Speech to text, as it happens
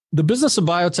The Business of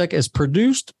Biotech is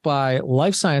produced by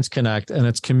Life Science Connect and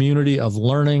its community of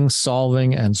learning,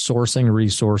 solving, and sourcing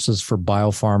resources for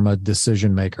biopharma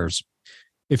decision makers.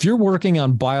 If you're working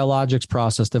on biologics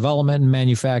process development and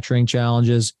manufacturing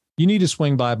challenges, you need to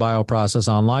swing by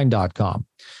bioprocessonline.com.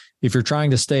 If you're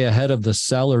trying to stay ahead of the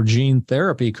cell or gene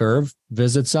therapy curve,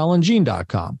 visit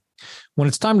cellandgene.com. When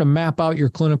it's time to map out your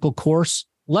clinical course,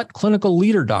 let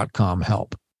clinicalleader.com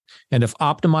help. And if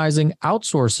optimizing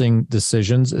outsourcing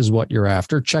decisions is what you're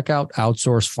after, check out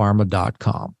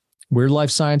outsourcepharma.com. We're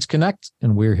Life Science Connect,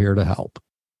 and we're here to help.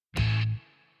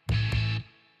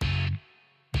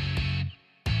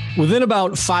 Within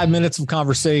about 5 minutes of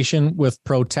conversation with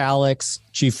Protalix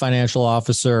Chief Financial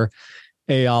Officer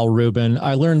Eyal Rubin,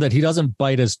 I learned that he doesn't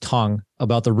bite his tongue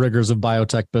about the rigors of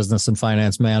biotech business and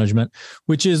finance management,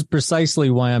 which is precisely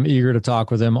why I'm eager to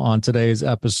talk with him on today's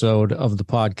episode of the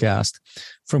podcast.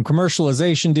 From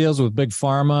commercialization deals with big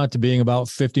pharma to being about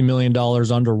 $50 million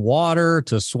underwater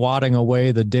to swatting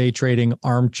away the day trading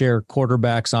armchair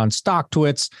quarterbacks on stock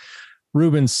twits,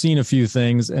 Rubin's seen a few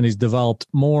things and he's developed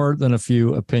more than a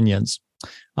few opinions.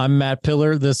 I'm Matt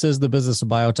Pillar. This is the Business of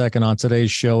Biotech. And on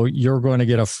today's show, you're going to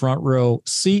get a front row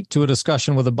seat to a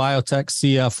discussion with a biotech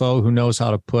CFO who knows how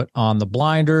to put on the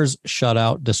blinders, shut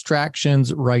out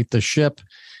distractions, right the ship,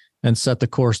 and set the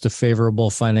course to favorable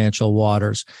financial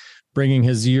waters. Bringing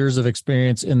his years of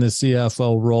experience in the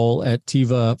CFO role at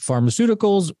Teva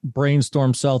Pharmaceuticals,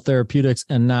 Brainstorm Cell Therapeutics,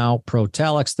 and now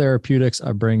Protalix Therapeutics,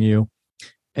 I bring you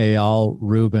Eyal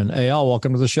Rubin. Eyal,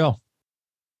 welcome to the show.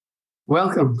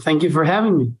 Welcome. Thank you for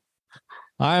having me.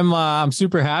 I'm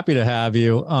super happy to have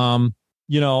you. And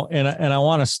I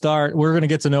want to start. We're going to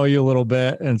get to know you a little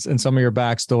bit and some of your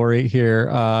backstory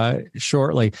here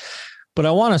shortly. But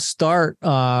I want to start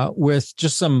with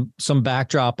just some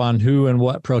backdrop on who and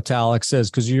what Protalix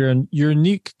is, because you're a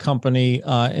unique company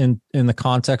in the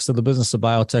context of the Business of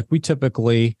Biotech. We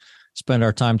typically spend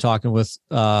our time talking with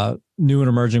new and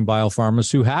emerging biopharmas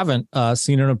who haven't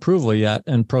seen an approval yet.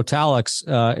 And Protalix,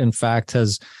 in fact,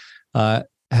 has had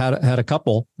a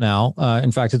couple now.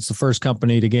 In fact, it's the first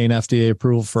company to gain FDA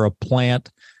approval for a plant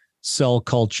cell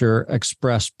culture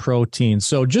express protein.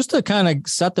 So just to kind of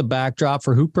set the backdrop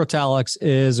for who Protalix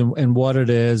is and what it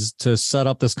is, to set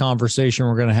up this conversation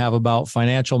we're going to have about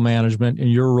financial management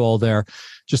and your role there,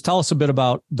 just tell us a bit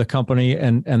about the company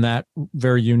and that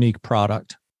very unique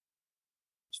product.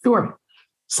 Sure.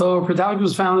 So Protalix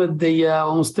was founded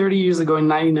almost 30 years ago in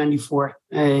 1994.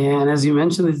 And as you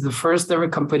mentioned, it's the first ever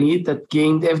company that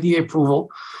gained FDA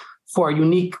approval for a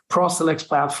unique Protalix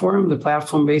platform. The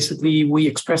platform, basically, we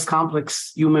express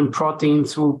complex human protein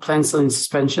through plant cell in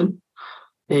suspension.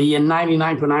 And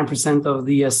 99.9% of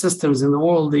the systems in the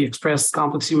world, they express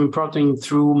complex human protein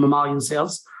through mammalian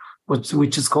cells, which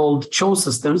is called CHO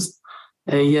systems.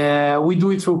 We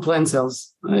do it through plant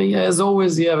cells. As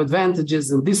always, you have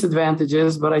advantages and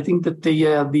disadvantages, but I think that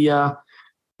the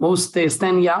most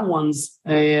standing out ones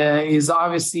is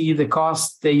obviously the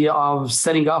cost of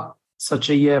setting up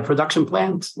such a production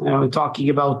plant. We're talking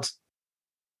about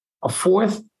a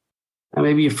fourth and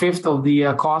maybe a fifth of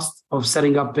the cost of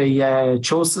setting up a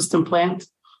CHO system plant.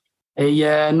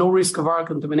 No risk of viral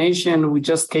contamination. We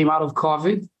just came out of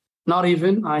COVID. Not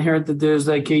even. I heard that there's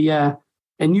like a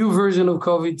new version of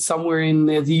COVID somewhere in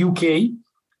the UK.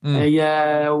 We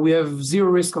have zero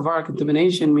risk of viral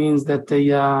contamination, means that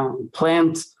the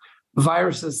plant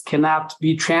viruses cannot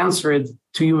be transferred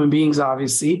to human beings,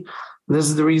 obviously. This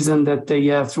is the reason that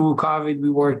through COVID, we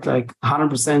worked like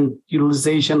 100%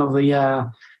 utilization of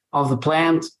the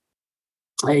plant,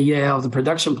 of the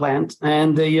production plant.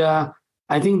 And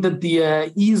I think that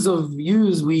the ease of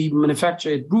use, we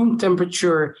manufacture at room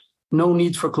temperature, no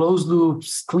need for closed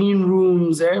loops, clean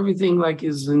rooms, everything like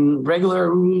is in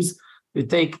regular rooms. We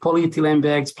take polyethylene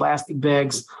bags, plastic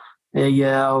bags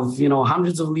of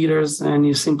hundreds of liters, and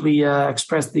you simply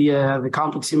express the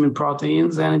complex human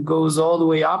proteins, and it goes all the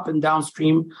way up and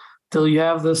downstream till you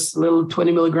have this little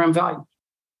 20 milligram value.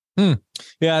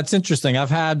 Yeah, it's interesting. I've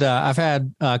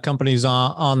had companies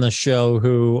on the show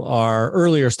who are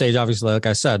earlier stage, obviously, like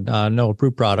I said, no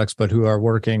approved products, but who are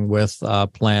working with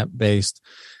plant-based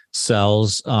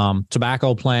cells,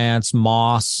 tobacco plants,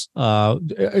 moss.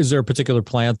 Is there a particular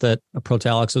plant that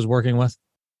Protalix is working with?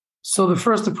 So the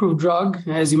first approved drug,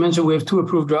 as you mentioned, we have two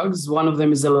approved drugs. One of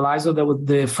them is Elelyso. That was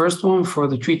the first one for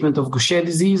the treatment of Gaucher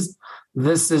disease.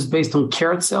 This is based on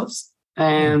carrot cells.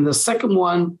 And the second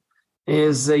one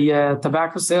is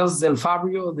tobacco cells,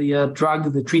 Elfabrio, the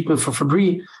drug, the treatment for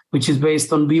Fabry, which is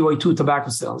based on BY2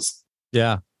 tobacco cells.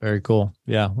 Yeah, very cool.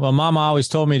 Yeah. Well, Mama always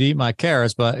told me to eat my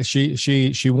carrots, but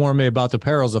she warned me about the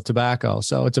perils of tobacco.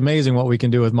 So it's amazing what we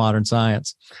can do with modern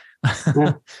science.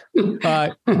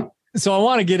 So I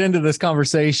want to get into this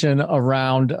conversation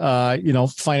around,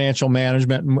 financial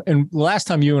management. And last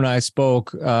time you and I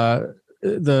spoke,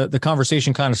 the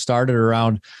conversation kind of started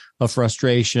around a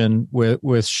frustration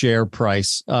with share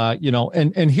price,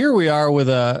 and here we are with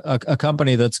a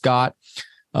company that's got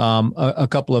a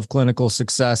couple of clinical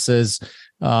successes.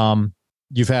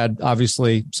 You've had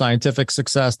obviously scientific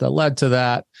success that led to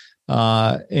that.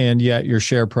 And yet your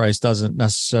share price doesn't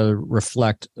necessarily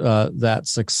reflect that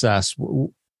success.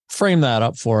 Frame that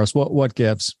up for us. What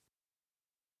gives?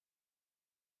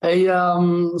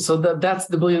 So that's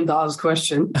the $1 billion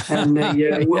question, and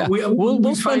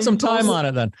we'll spend some time on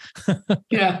it then.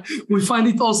 Yeah, we find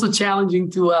it also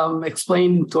challenging to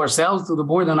explain to ourselves, to the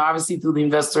board, and obviously to the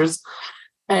investors.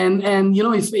 And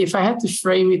if I had to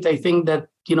frame it, I think that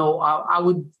I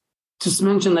would just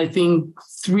mention, I think,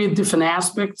 3 different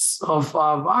aspects of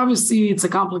obviously it's a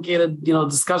complicated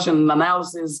discussion and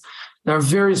analysis. There are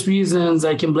various reasons.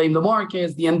 I can blame the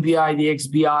markets, the NBI, the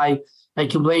XBI. I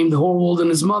can blame the whole world and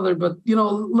his mother. But,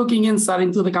 looking inside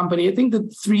into the company, I think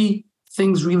that 3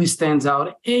 things really stands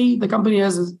out. A, the company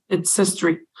has its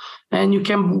history, and you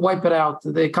can't wipe it out.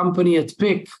 The company at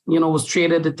peak, was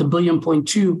traded at $1.2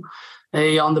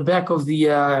 billion on the back of the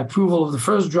approval of the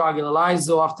first drug,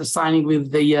 Elizo, after signing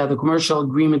with the commercial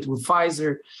agreement with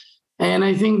Pfizer. And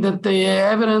I think that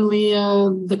evidently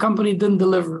the company didn't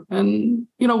deliver. And,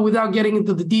 without getting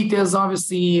into the details,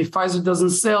 obviously Pfizer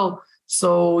doesn't sell.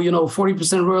 So,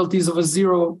 40% royalties of a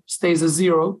zero stays a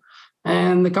zero.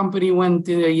 And the company went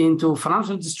into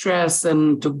financial distress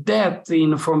and took debt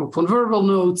in the form of convertible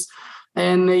notes.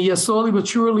 And slowly but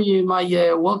surely,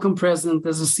 my welcome present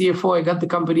as a CFO, I got the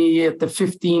company at the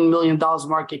 $15 million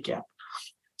market cap.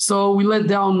 So we let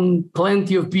down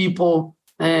plenty of people.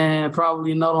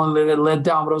 Probably not only let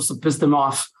down, but also pissed them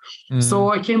off. Mm-hmm. So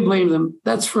I can't blame them.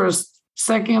 That's first.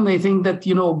 Second, I think that,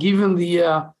 given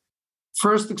the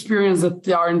first experience that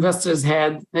our investors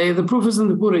had, the proof is in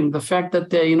the pudding. The fact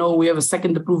that, we have a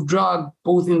second approved drug,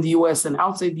 both in the US and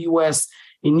outside the US,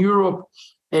 in Europe,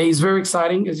 is very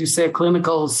exciting. As you say, a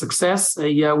clinical success,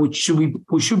 which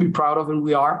we should be proud of, and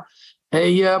we are.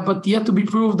 But yet to be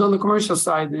proved on the commercial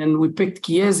side. And we picked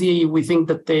Chiesi. We think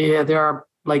that they are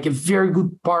like a very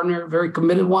good partner, very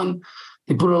committed one.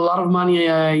 They put a lot of money,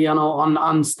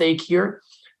 on stake here.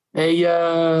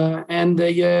 And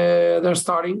they're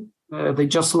starting. They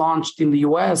just launched in the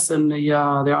US, and they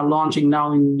are launching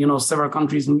now in, several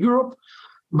countries in Europe.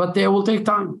 But they will take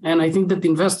time. And I think that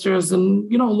investors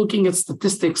and, looking at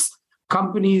statistics,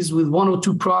 companies with 1 or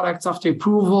 2 products after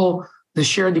approval, the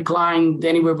share declined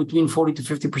anywhere between 40 to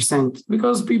 50%,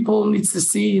 because people need to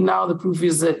see now the proof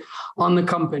is on the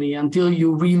company until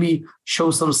you really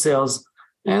show some sales.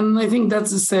 And I think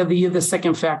that's the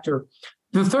second factor.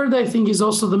 The third, I think, is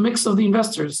also the mix of the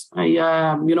investors.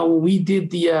 We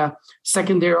did the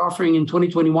secondary offering in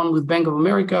 2021 with Bank of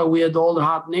America. We had all the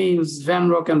hot names,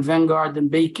 Vanrock and Vanguard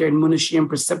and Baker and Munashi and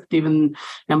Perceptive and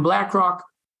BlackRock.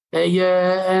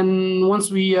 And once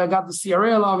we got the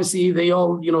CRL, obviously, they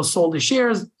all, sold the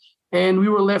shares, and we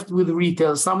were left with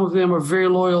retail. Some of them are very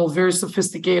loyal, very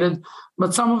sophisticated,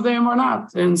 but some of them are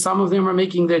not. And some of them are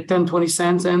making their 10, 20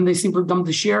 cents, and they simply dump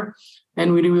the share.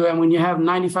 And when you have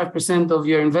 95% of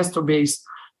your investor base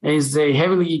is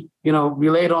heavily,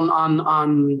 relied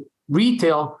on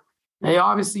retail,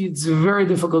 obviously it's very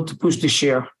difficult to push the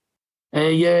share.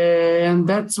 And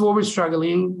that's what we're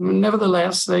struggling.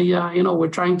 Nevertheless, we're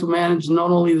trying to manage not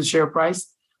only the share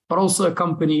price, but also a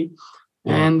company.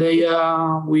 Yeah. And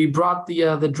we brought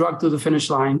the drug to the finish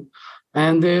line.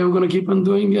 And we're going to keep on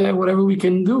doing whatever we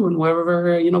can do and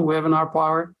whatever, we have in our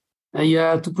power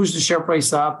to push the share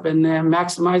price up and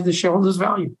maximize the shareholders'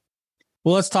 value.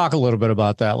 Well, let's talk a little bit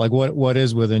about that. Like what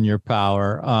is within your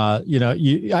power?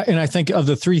 And I think of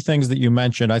the 3 things that you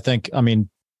mentioned,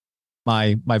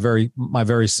 my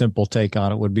very simple take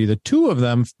on it would be that two of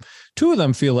them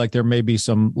feel like there may be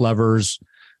some levers,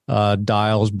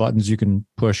 dials, buttons you can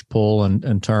push, pull,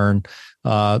 and turn.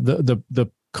 The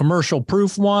commercial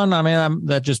proof one,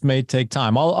 that just may take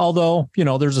time. Although,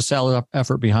 there's a solid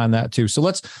effort behind that too. So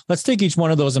let's take each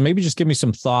one of those and maybe just give me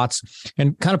some thoughts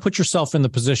and kind of put yourself in the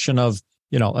position of,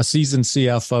 a seasoned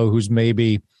CFO who's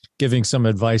maybe giving some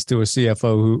advice to a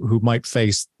CFO who might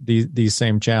face these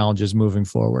same challenges moving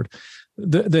forward.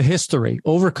 The history,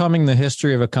 overcoming the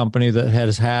history of a company that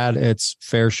has had its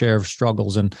fair share of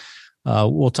struggles. And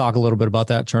we'll talk a little bit about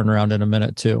that turnaround in a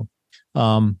minute too.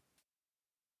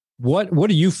 What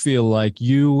do you feel like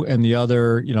you and the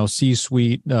other,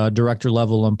 C-suite director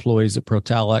level employees at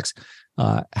Protalix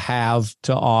have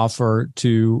to offer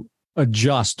to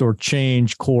adjust or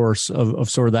change course of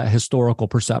sort of that historical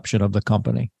perception of the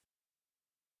company?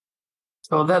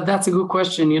 So that's a good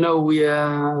question. We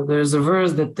there's a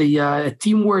verse that the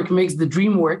teamwork makes the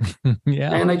dream work.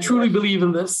 Yeah. And I truly believe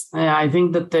in this. I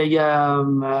think that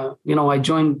I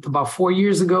joined about 4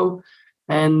 years ago,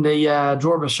 and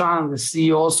Dror Bashan, the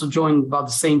CEO, also joined about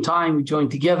the same time. We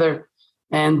joined together,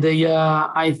 and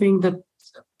I think that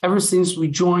ever since we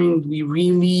joined, we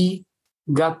really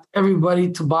got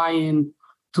everybody to buy in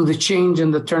to the change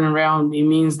and the turnaround. It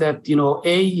means that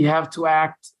you have to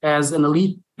act as an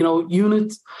elite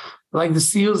unit, like the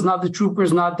SEALs, not the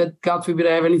troopers. Not that, God forbid,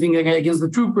 I have anything against the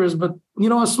troopers, but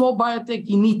a small biotech,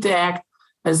 you need to act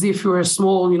as if you're a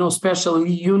small, special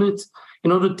elite unit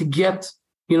in order to get,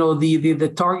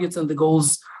 the targets and the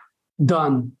goals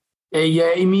done.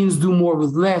 It means do more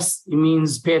with less. It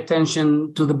means pay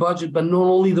attention to the budget, but not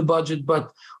only the budget,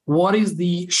 but what is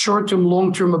the short-term,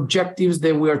 long-term objectives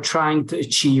that we are trying to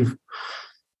achieve.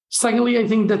 Secondly, I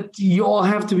think that you all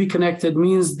have to be connected.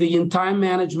 Means the entire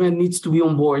management needs to be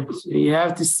on board. You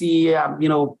have to see,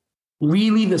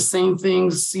 really the same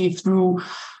things, see through,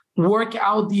 work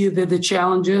out the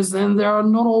challenges. And there are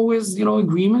not always,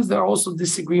 agreements. There are also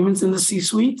disagreements in the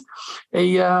C-suite.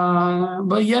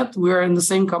 But yet we're in the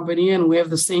same company and we have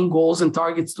the same goals and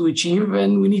targets to achieve.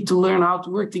 And we need to learn how to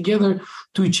work together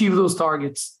to achieve those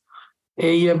targets.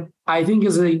 I think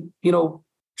as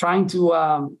trying to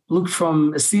look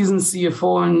from a seasoned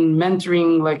CFO and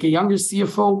mentoring like a younger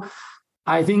CFO,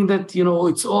 I think that,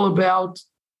 it's all about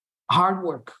hard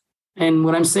work. And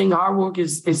when I'm saying hard work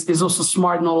is also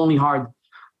smart, not only hard.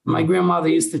 My grandmother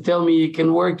used to tell me you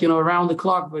can work, around the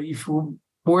clock, but if you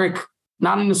work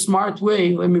not in a smart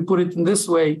way, let me put it in this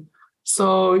way.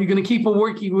 So you're going to keep on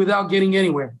working without getting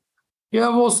anywhere. You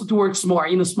have also to work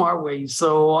smart, in a smart way.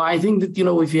 So I think that,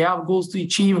 if you have goals to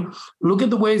achieve, look at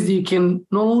the ways that you can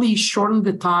not only shorten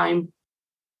the time,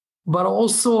 but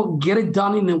also get it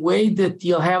done in a way that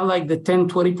you'll have like the 10,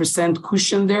 20%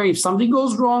 cushion there. If something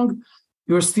goes wrong,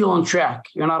 you're still on track.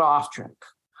 You're not off track.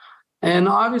 And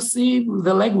obviously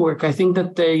the legwork. I think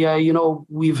that,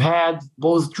 we've had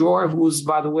both Dror, who's,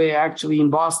 by the way, actually in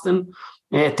Boston,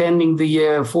 attending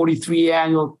the 43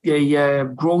 annual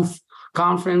growth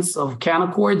conference of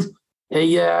Canaccord.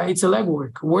 It's a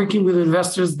legwork. Working with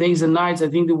investors days and nights. I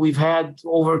think that we've had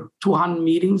over 200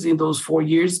 meetings in those 4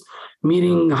 years,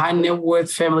 meeting high net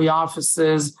worth family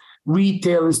offices,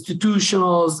 retail,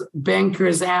 institutionals,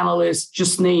 bankers, analysts,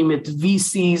 just name it,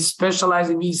 VCs,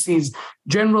 specializing VCs,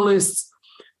 generalists,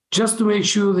 just to make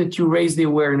sure that you raise the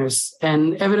awareness.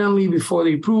 And evidently before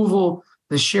the approval,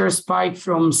 the share spiked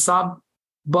from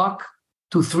sub-buck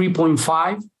to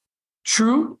 3.5.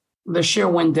 True, the share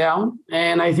went down.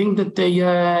 And I think that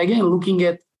again, looking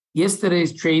at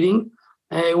yesterday's trading,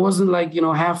 it wasn't like,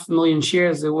 500,000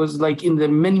 shares. It was like in the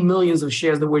many millions of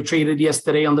shares that were traded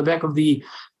yesterday on the back of the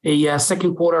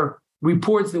second quarter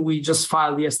reports that we just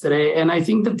filed yesterday. And I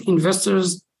think that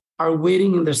investors are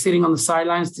waiting and they're sitting on the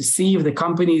sidelines to see if the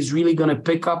company is really going to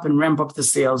pick up and ramp up the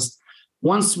sales.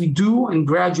 Once we do, and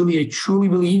gradually, I truly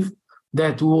believe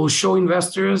that we will show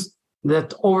investors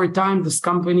that over time, this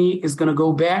company is going to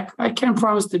go back. I can't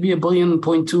promise to be $1.2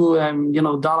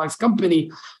 billion, dollars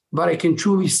company, but I can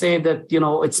truly say that,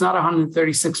 it's not a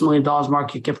 $136 million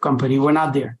market cap company. We're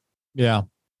not there. Yeah.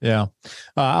 Yeah.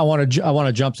 I want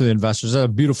to jump to the investors. That's a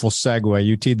beautiful segue.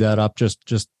 You teed that up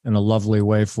just in a lovely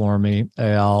way for me,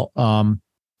 Eyal.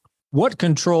 What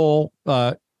control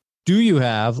do you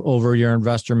have over your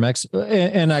investor mix?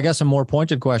 And I guess a more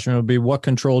pointed question would be, what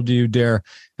control do you dare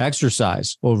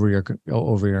exercise over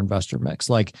your investor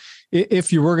mix? Like,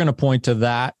 if you were going to point to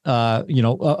that,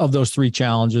 of those three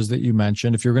challenges that you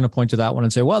mentioned, if you're going to point to that one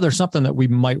and say, well, there's something that we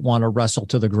might want to wrestle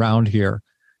to the ground here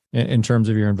in terms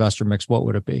of your investor mix, what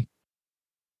would it be?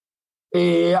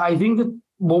 I think that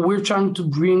what we're trying to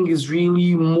bring is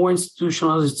really more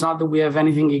institutional. It's not that we have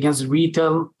anything against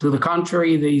retail. To the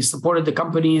contrary, they supported the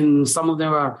company, and some of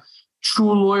them are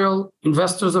true loyal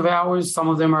investors of ours. Some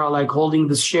of them are like holding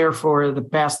the share for the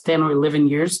past 10 or 11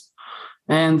 years.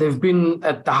 And they've been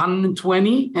at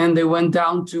 120 and they went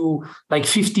down to like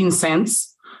 15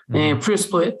 cents per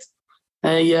split.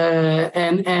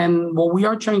 And what we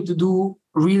are trying to do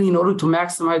really in order to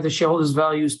maximize the shareholders'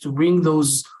 value is to bring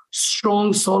those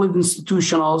strong, solid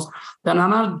institutionals that are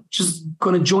not just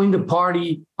going to join the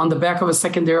party on the back of a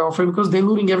secondary offering because they're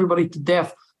looting everybody to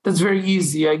death. That's very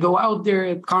easy. I go out there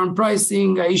at current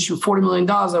pricing, I issue $40 million,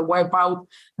 I wipe out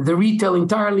the retail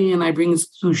entirely, and I bring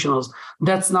institutionals.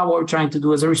 That's not what we're trying to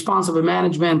do as a responsible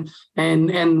management.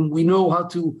 And we know how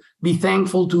to be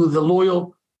thankful to the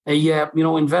loyal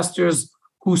investors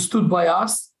who stood by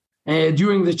us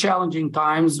during the challenging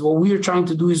times. What we are trying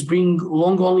to do is bring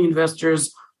long-only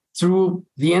investors through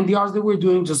the NDRs that we're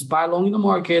doing, just buy long in the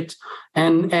market,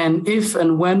 and if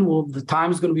and when will the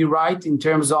time is going to be right in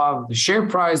terms of the share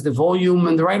price, the volume,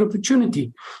 and the right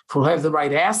opportunity. If we'll have the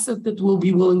right asset that we'll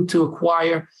be willing to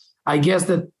acquire, I guess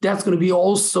that's going to be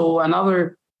also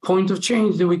another point of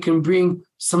change, that we can bring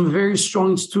some very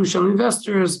strong institutional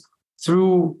investors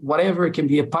through whatever. It can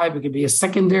be a pipe, it can be a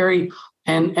secondary,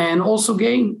 and also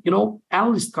gain,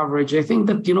 analyst coverage. I think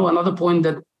that, another point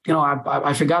that,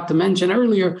 I forgot to mention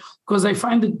earlier, because I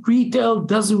find that retail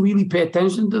doesn't really pay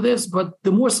attention to this, but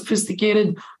the more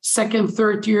sophisticated second,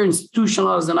 third tier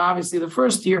institutionals, and obviously the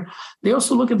first tier, they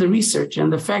also look at the research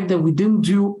and the fact that we didn't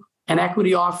do an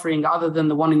equity offering other than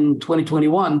the one in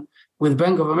 2021 with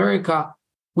Bank of America.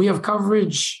 We have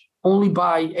coverage only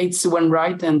by HC1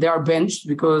 right, and they are benched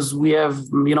because we have,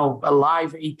 a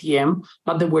live ATM.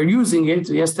 Not that we're using it.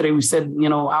 Yesterday we said,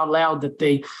 out loud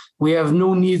that we have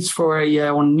no needs for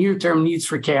near-term needs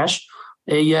for cash.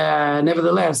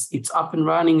 Nevertheless, it's up and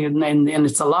running and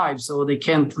it's alive, so they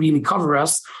can't really cover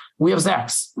us. We have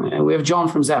Zacks. We have John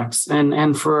from Zacks,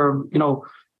 and for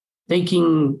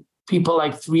taking people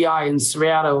like 3i and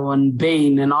Serato and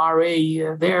Bain and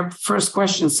RA, their first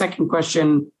question, second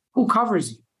question, who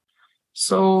covers you?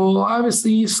 So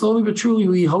obviously, slowly but truly,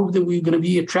 we hope that we're going to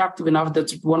be attractive enough.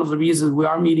 That's one of the reasons we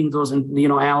are meeting those,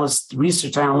 analysts,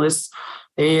 research analysts,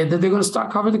 that they're going to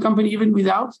start covering the company even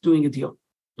without doing a deal.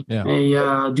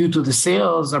 Yeah. Due to the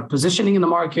sales, our positioning in the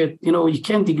market, you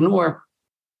can't ignore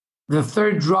the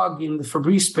third drug in the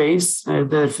Fabry space.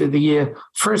 The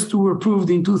first two were approved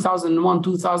in 2001,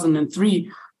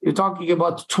 2003. You're talking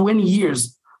about 20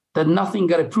 years that nothing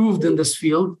got approved in this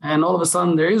field, and all of a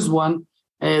sudden there is one.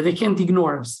 They can't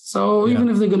ignore us. So even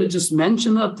if they're going to just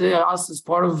mention that us as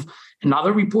part of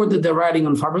another report that they're writing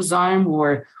on Faberzyme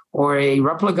or a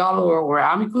Replagal or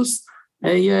Amicus,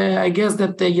 I guess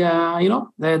that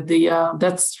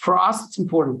that's for us, it's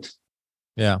important.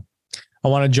 Yeah. I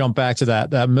want to jump back to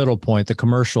that middle point, the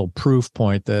commercial proof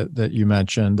point that you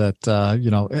mentioned that,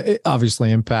 it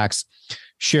obviously impacts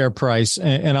share price.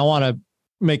 And I want to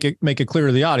make it clear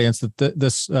to the audience that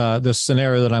this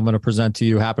scenario that I'm going to present to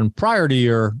you happened prior to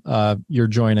your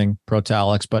joining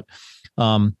Protalix, but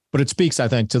it speaks, I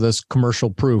think, to this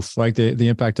commercial proof, like the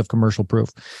impact of commercial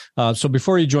proof. So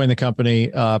before you joined the company,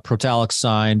 Protalix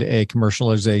signed a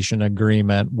commercialization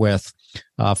agreement with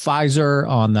Pfizer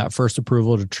on that first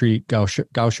approval to treat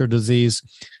Gaucher disease.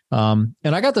 And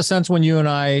I got the sense when you and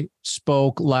I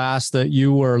spoke last that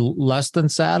you were less than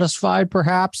satisfied,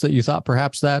 perhaps, that you thought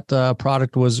perhaps that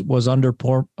product was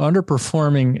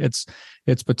underperforming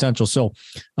its potential. So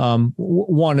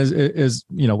one is,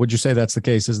 would you say that's the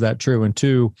case? Is that true? And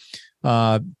two,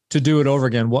 to do it over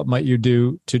again, what might you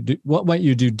do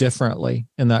differently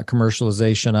in that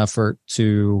commercialization effort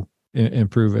to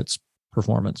improve its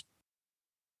performance?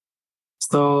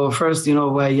 So first,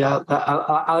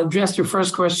 I'll address your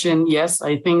first question. Yes,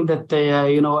 I think that,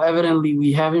 evidently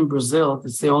we have in Brazil,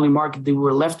 it's the only market that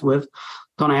we're left with.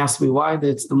 Don't ask me why.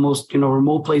 That's the most,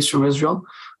 remote place from Israel,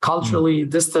 culturally,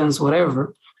 distance,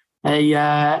 whatever.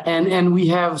 And we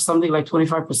have something like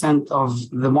 25% of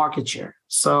the market share.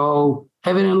 So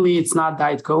evidently it's not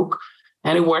Diet Coke,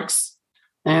 and it works.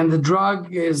 And the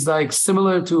drug is like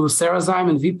similar to Serazyme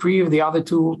and Viprev, the other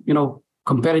two,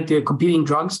 competing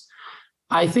drugs.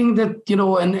 I think that,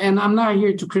 and I'm not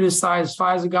here to criticize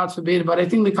Pfizer, God forbid, but I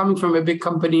think they're coming from a big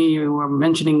company. You were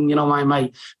mentioning, my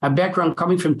background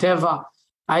coming from Teva.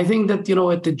 I think that,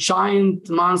 at the giant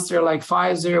monster like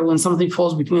Pfizer, when something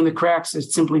falls between the cracks,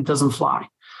 it simply doesn't fly.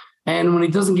 And when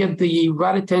it doesn't get the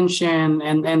right attention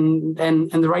and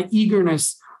the right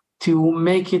eagerness to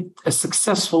make it a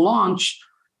successful launch,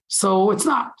 so it's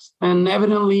not. And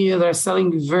evidently they're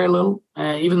selling very little.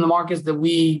 Even the markets that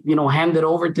we, handed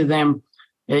over to them,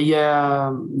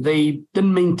 they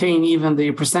didn't maintain even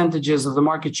the percentages of the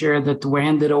market share that were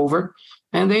handed over.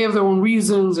 And they have their own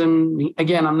reasons. And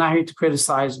again, I'm not here to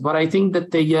criticize, but I think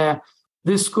that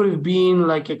this could have been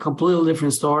like a completely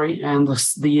different story. And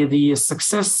the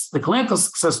success, the clinical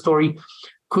success story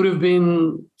could have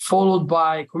been followed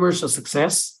by commercial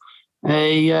success.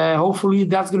 Hopefully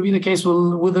that's going to be the case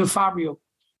with the Fabrio.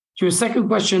 To your second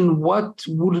question, what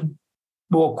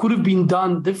could have been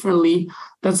done differently?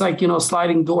 That's like,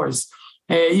 sliding doors.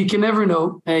 You can never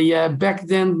know. Back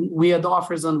then, we had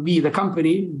offers the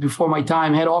company, before my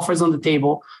time, had offers on the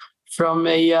table from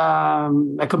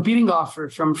a competing offer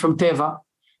from Teva.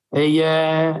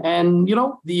 And,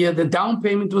 the down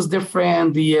payment was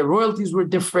different. The royalties were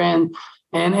different.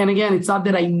 And again, it's not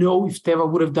that I know if Teva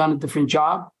would have done a different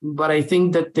job, but I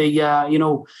think that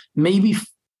maybe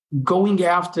going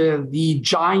after the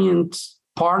giant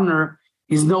partner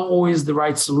is not always the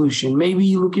right solution.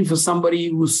 Maybe looking for somebody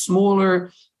who's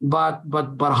smaller but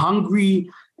hungry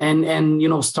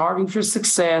and starving for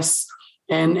success.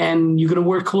 And you're going to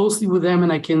work closely with them.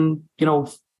 And I can,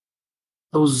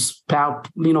 those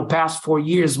past 4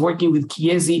 years working with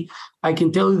Chiesi, I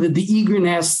can tell you that the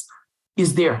eagerness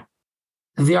is there.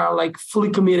 They are like fully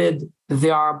committed. They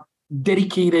are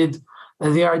dedicated.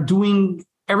 They are doing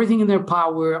everything in their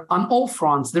power on all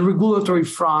fronts, the regulatory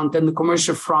front and the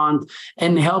commercial front,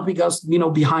 and helping us,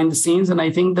 behind the scenes. And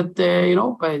I think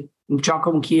that,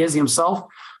 Giacomo Chiesi himself,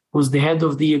 who's the head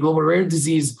of the global rare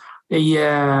disease,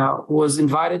 was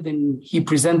invited and he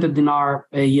presented in our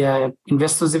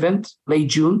investors event late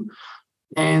June.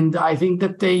 And I think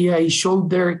that they showed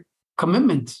their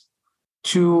commitment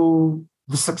to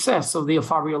the success of the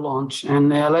Elfabrio launch. And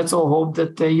let's all hope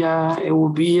that it will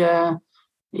be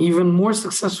even more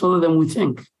successful than we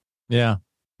think. Yeah.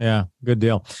 Good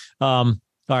deal.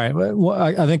 All right. Well,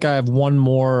 I think I have one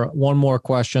more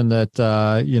question that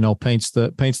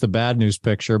paints the bad news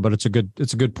picture, but it's a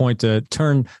good point to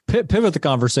pivot the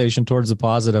conversation towards the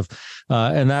positive,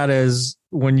 and that is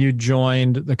when you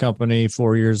joined the company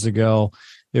 4 years ago,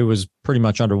 it was pretty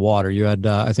much underwater. You had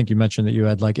I think you mentioned that you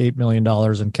had like $8 million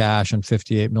in cash and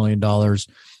 $58 million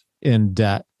in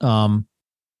debt.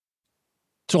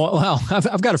 So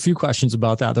I've got a few questions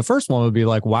about that. The first one would be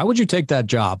like, why would you take that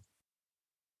job?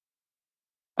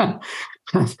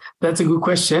 That's a good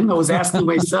question. I was asking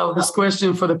myself this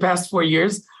question for the past 4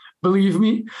 years. Believe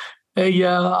me.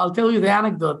 I'll tell you the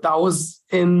anecdote. I was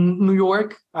in New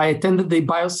York. I attended the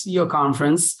BioCEO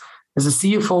conference as a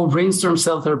CFO of Brainstorm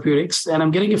Cell Therapeutics, and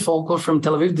I'm getting a phone call from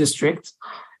Tel Aviv district.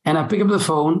 And I pick up the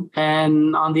phone,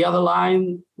 and on the other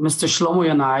line, Mr. Shlomo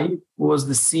Yanai, who was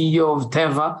the CEO of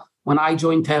Teva when I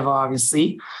joined Teva,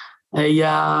 obviously.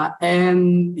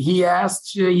 And he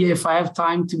asked if I have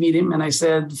time to meet him. And I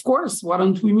said, of course, why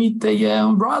don't we meet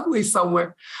on Broadway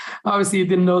somewhere? Obviously, he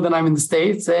didn't know that I'm in the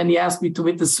States. And he asked me to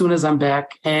meet as soon as I'm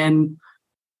back. And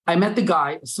I met the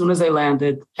guy as soon as I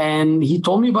landed. And he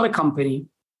told me about a company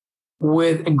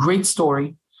with a great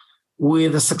story,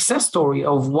 with a success story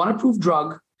of one approved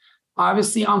drug.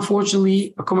 Obviously,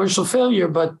 unfortunately, a commercial failure,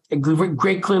 but a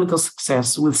great clinical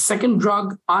success with second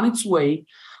drug on its way.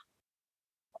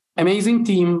 Amazing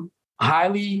team,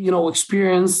 highly,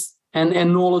 experienced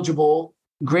and knowledgeable,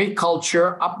 great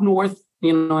culture up north,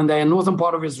 in the northern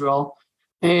part of Israel.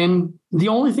 And the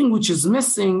only thing which is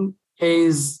missing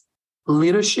is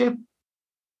leadership,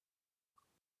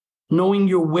 knowing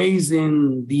your ways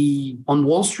on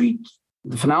Wall Street,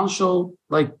 the financial,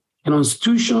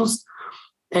 institutions.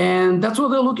 And that's what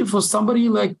they're looking for, somebody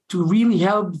to really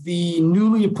help the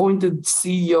newly appointed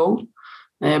CEO,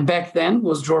 back then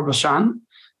was Dror Bashan,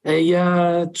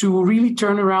 to really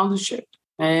turn around the ship.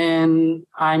 And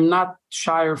I'm not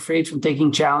shy or afraid from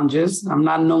taking challenges. I'm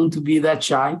not known to be that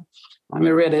shy. I'm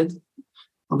a redhead,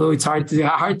 although it's hard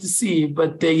to see.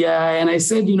 But and I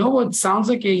said, what sounds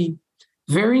like a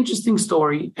very interesting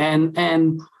story.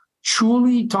 And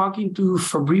truly talking to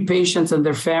Fabry patients and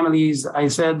their families, I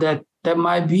said that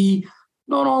might be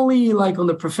not only on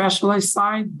the professionalized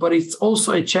side, but it's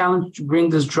also a challenge to bring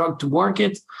this drug to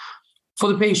market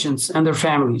for the patients and their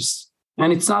families.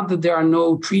 And it's not that there are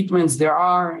no treatments, there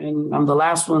are, and I'm the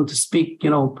last one to speak,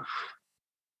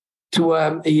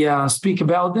 speak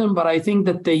about them. But I think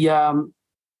that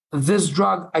this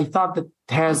drug, I thought that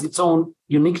has its own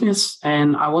uniqueness,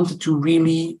 and I wanted to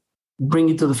really bring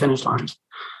it to the finish line.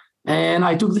 And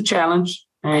I took the challenge.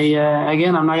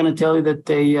 Again, I'm not going to tell you that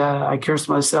I cursed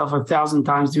myself 1,000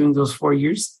 times during those 4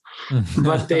 years,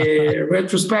 but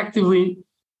retrospectively,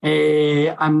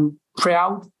 I'm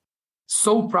proud,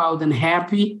 so proud and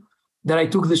happy that I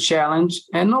took this challenge.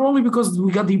 And not only because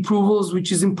we got the approvals,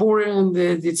 which is important,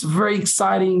 it's very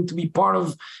exciting to be part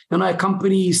of a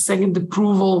company's second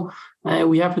approval.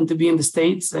 We happen to be in the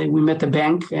States. We met a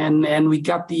bank and we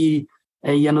got the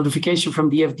notification from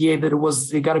the FDA that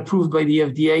it got approved by the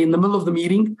FDA in the middle of the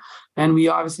meeting. And we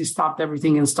obviously stopped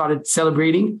everything and started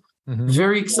celebrating. Mm-hmm.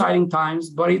 Very exciting times,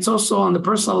 but it's also on the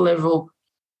personal level,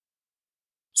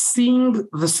 seeing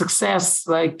the success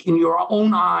in your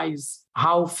own eyes,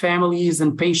 how families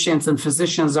and patients and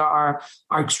physicians are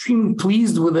extremely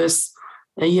pleased with this.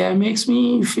 It makes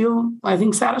me feel, I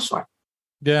think, satisfied.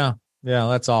 Yeah,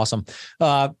 that's awesome.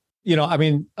 Obviously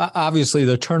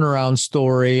the turnaround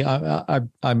story,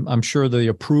 I'm sure the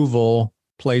approval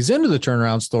plays into the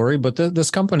turnaround story, but this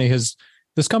company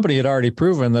had already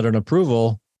proven that an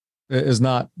approval is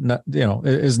not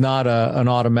an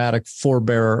automatic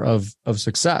forebearer of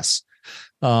success.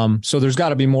 So there's got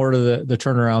to be more to the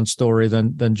turnaround story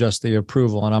than just the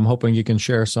approval. And I'm hoping you can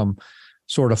share some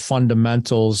sort of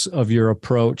fundamentals of your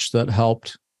approach that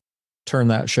helped turn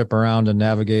that ship around and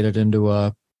navigate it into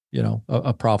a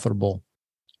a profitable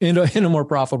into more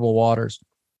profitable waters.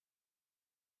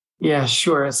 Yeah,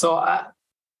 sure. So I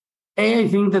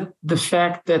think that the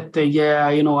fact that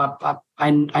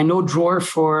I know Dror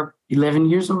for 11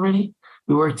 years already.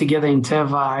 We worked together in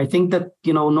Teva. I think that,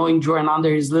 knowing Dror and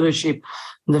under his leadership,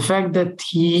 the fact that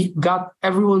he got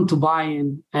everyone to buy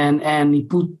in and he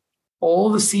put all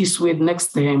the C-suite next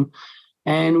to him,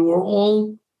 and we're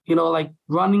all,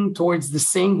 running towards the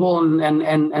same goal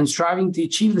and striving to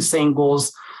achieve the same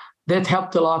goals. That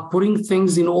helped a lot, putting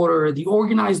things in order, the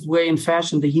organized way and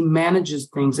fashion that he manages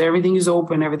things. Everything is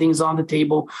open, everything is on the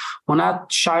table. We're not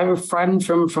shy or frightened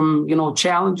from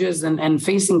challenges and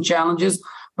facing challenges,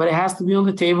 but it has to be on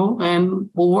the table and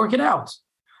we'll work it out.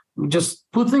 We just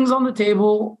put things on the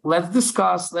table. Let's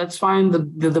discuss. Let's find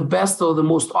the best or the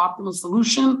most optimal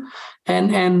solution,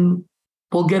 and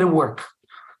we'll get it work.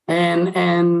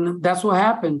 And that's what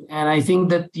happened. And I think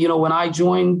that, when I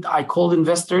joined, I called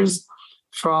investors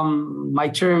from my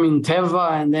term in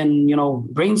Teva and then,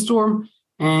 Brainstorm.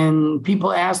 And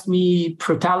people asked me,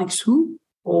 Protalix who?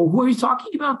 Or who are you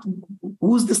talking about?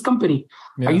 Who's this company?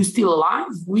 Yeah. Are you still alive?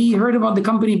 We heard about the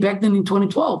company back then in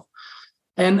 2012.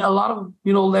 And a lot of,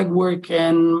 legwork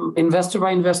and investor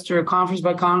by investor, conference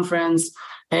by conference,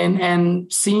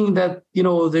 and seeing that,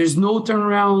 there's no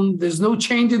turnaround, there's no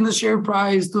change in the share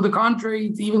price. To the contrary,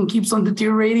 it even keeps on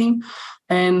deteriorating.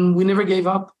 And we never gave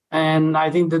up. And I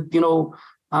think that,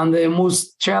 on the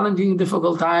most challenging,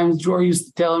 difficult times, Dror used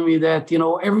to tell me that,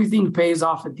 everything pays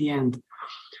off at the end.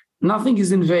 Nothing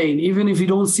is in vain. Even if you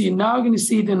don't see it now, you're going to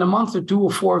see it in a month or 2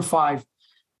 or 4 or 5.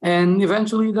 And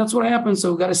eventually that's what happened.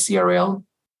 So we got a CRL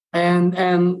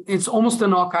and it's almost a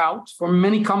knockout. For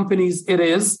many companies, it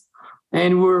is.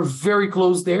 And we're very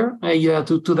close there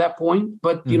to that point.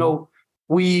 But,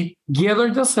 we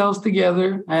gathered ourselves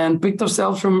together and picked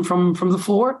ourselves from the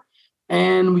floor.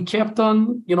 And we kept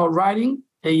on, riding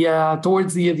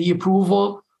towards the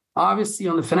approval, obviously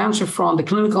on the financial front, the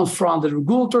clinical front, the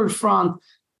regulatory front,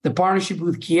 the partnership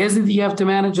with Chiesi that you have to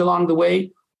manage along the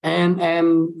way, and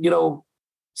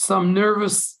some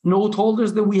nervous note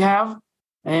holders that we have.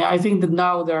 I think that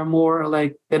now they're more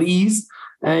like at ease.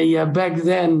 Back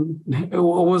then, it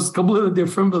was completely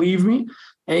different, believe me.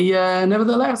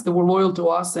 Nevertheless, they were loyal to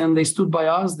us and they stood by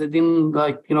us. They didn't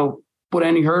put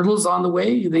any hurdles on the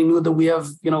way. They knew that we have,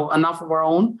 enough of our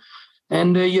own.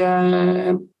 And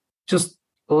just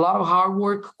a lot of hard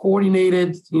work,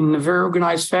 coordinated in a very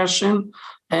organized fashion,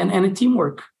 and a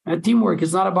teamwork. Teamwork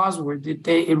is not a buzzword.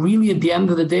 It really, at the end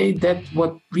of the day, that's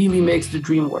what really makes the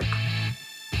dream work.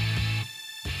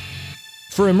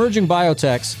 For emerging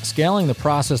biotechs, scaling the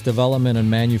process development and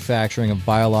manufacturing of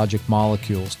biologic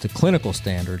molecules to clinical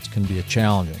standards can be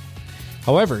challenging.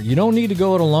 However, you don't need to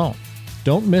go it alone.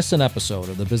 Don't miss an episode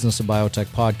of the Business of Biotech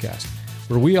podcast,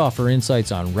 where we offer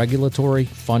insights on regulatory,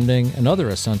 funding, and other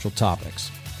essential topics.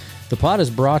 The pod is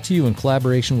brought to you in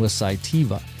collaboration with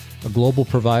Cytiva, a global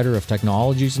provider of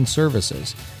technologies and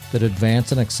services that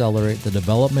advance and accelerate the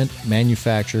development,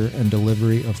 manufacture, and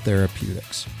delivery of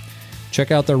therapeutics. Check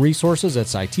out their resources at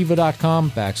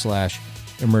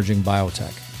cytiva.com/emerging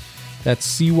biotech. That's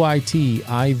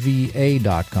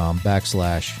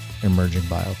CYTIVA.com/emerging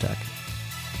biotech.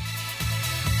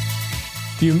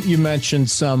 You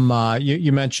mentioned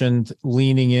you mentioned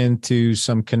leaning into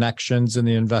some connections in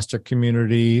the investor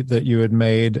community that you had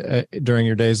made during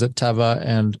your days at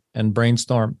Teva and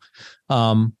Brainstorm.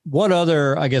 What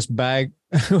other,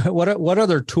 what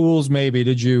other tools maybe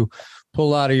did you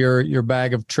pull out of your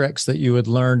bag of tricks that you had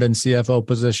learned in CFO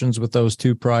positions with those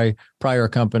two prior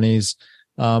companies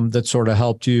that sort of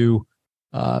helped you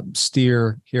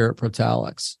steer here at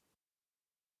Protalix?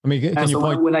 I mean, can you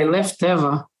point? When I left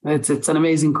Teva, it's an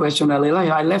amazing question. I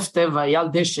left Teva.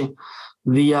 Eyal Deshe,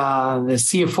 the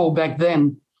CFO back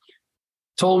then,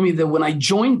 told me that when I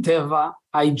joined Teva,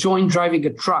 I joined driving a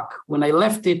truck. When I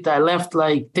left it, I left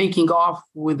like taking off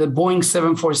with a Boeing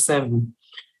 747.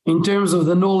 In terms of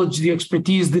the knowledge, the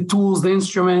expertise, the tools, the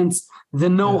instruments, the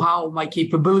know-how, my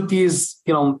capabilities,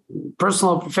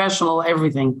 personal, professional,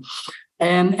 everything.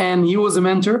 And he was a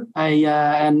mentor.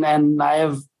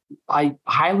 I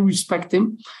highly respect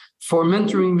him for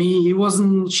mentoring me. He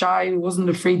wasn't shy. He wasn't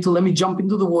afraid to let me jump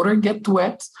into the water, get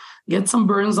wet, get some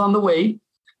burns on the way.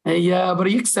 But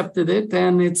he accepted it,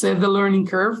 and it's the learning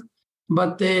curve.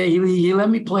 But he let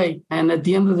me play. And at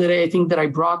the end of the day, I think that I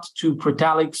brought to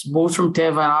Protalix, both from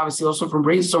Teva and obviously also from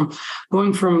Brainstorm,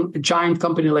 going from a giant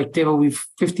company like Teva with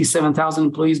 57,000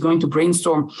 employees, going to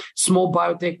Brainstorm, small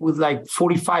biotech with like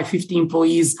 45, 50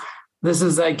 employees. This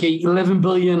is like $11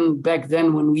 billion back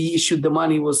then. When we issued the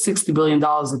money, it was $60 billion at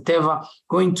Teva,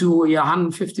 going to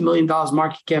 $150 million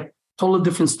market cap, totally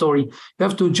different story. You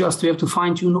have to adjust. You have to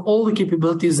fine tune all the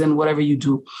capabilities and whatever you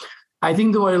do. I think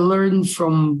that what I learned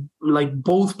from like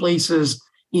both places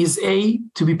is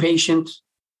to be patient.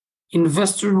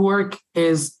 Investor work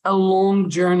is a long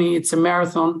journey. It's a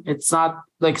marathon. It's not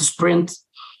like a sprint.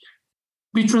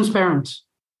 Be transparent.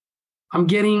 I'm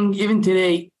getting, even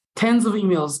today, tens of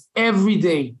emails every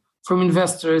day from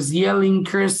investors yelling,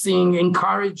 cursing,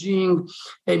 encouraging,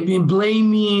 and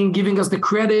blaming, giving us the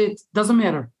credit. Doesn't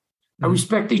matter. I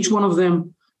respect each one of them.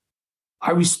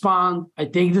 I respond. I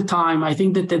take the time. I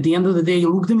think that at the end of the day,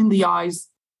 look them in the eyes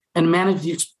and manage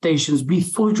the expectations. Be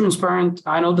fully transparent.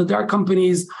 I know that there are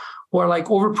companies who are like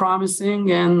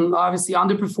over-promising and obviously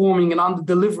underperforming and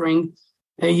under-delivering.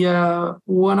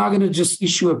 We're not going to just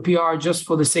issue a PR just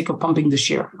for the sake of pumping the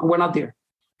share. We're not there.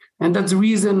 And that's the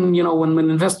reason, when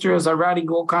investors are writing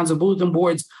all kinds of bulletin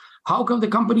boards, how come the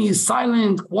company is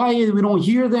silent, quiet, we don't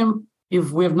hear them?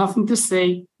 If we have nothing to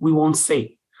say, we won't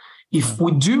say. If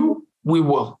we do, we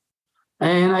will.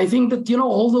 And I think that,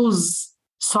 all those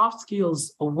soft skills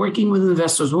of working with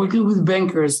investors, working with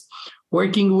bankers,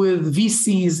 working with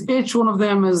VCs, each one of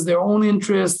them has their own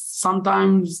interests.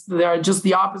 Sometimes they are just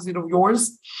the opposite of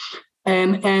yours.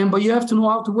 But you have to know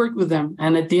how to work with them.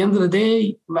 And at the end of the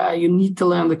day, you need to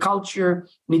learn the culture,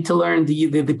 need to learn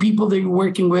the people that you're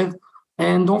working with.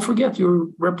 And don't forget, you're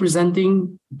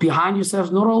representing behind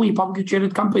yourself not only a publicly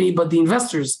traded company, but the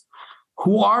investors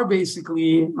who are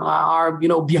basically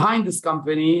behind this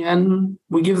company. And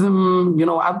we give them,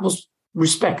 utmost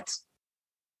respect.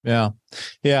 Yeah.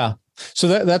 So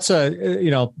that's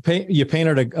you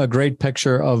painted a great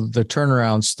picture of the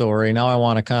turnaround story. Now I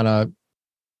want to kind of,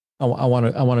 I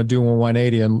want to do a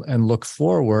 180 and look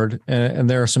forward. And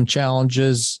there are some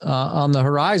challenges on the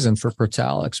horizon for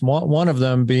Protalix. One of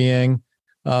them being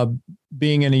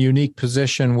in a unique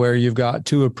position where you've got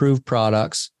 2 approved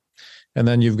products, and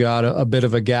then you've got a bit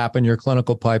of a gap in your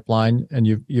clinical pipeline, and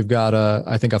you've got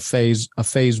I think a phase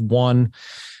 1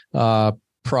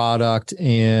 product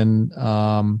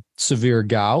in severe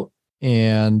gout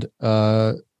and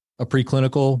a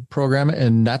preclinical program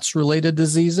in NETs-related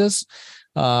diseases.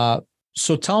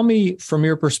 So tell me from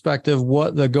your perspective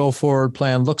what the go-forward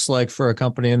plan looks like for a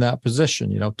company in that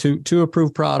position. 2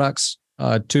 approved products,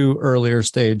 2 earlier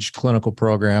stage clinical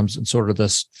programs, and sort of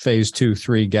this phase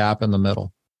 2-3 gap in the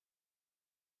middle.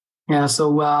 Yeah,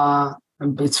 so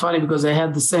it's funny because I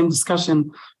had the same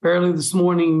discussion early this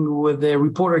morning with a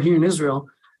reporter here in Israel.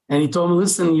 And he told me,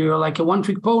 listen, you're like a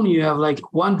one-trick pony. You have like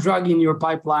 1 drug in your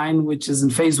pipeline, which is in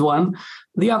phase 1.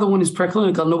 The other one is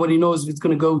preclinical. Nobody knows if it's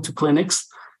going to go to clinics.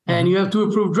 And you have 2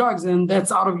 approved drugs, and that's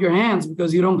out of your hands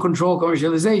because you don't control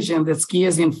commercialization. That's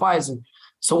Chiesi and Pfizer.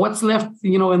 So what's left,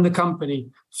 in the company?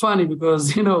 Funny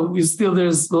because,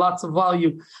 there's lots of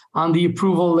value on the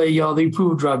approval, the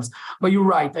approved drugs. But you're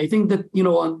right. I think that,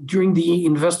 during the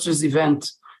investors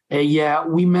event,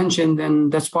 we mentioned,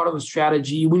 and that's part of a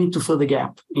strategy, we need to fill the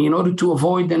gap in order to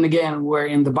avoid, and again, we're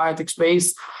in the biotech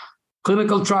space,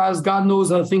 clinical trials, God knows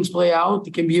how things play out.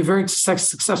 It can be a very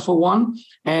successful one.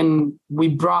 And we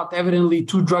brought evidently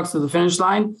 2 drugs to the finish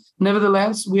line.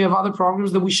 Nevertheless, we have other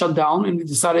programs that we shut down and we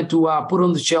decided to put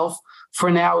on the shelf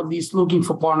for now, at least looking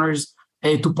for partners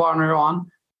to partner on.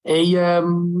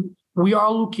 We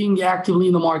are looking actively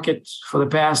in the market for the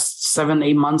past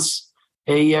 7-8 months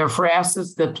for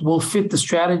assets that will fit the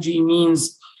strategy,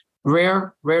 means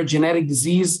rare genetic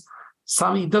disease.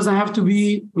 It doesn't have to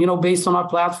be, based on our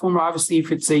platform. Obviously,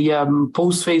 if it's a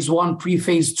post-phase 1,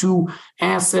 pre-phase 2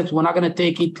 asset, we're not going to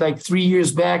take it like 3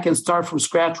 years back and start from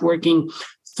scratch working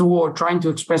through or trying to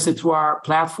express it through our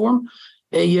platform.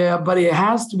 But it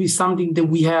has to be something that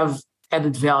we have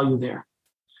added value there.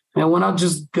 And we're not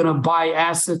just going to buy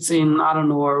assets in,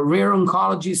 rare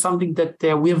oncology, something that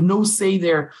we have no say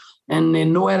there and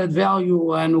no added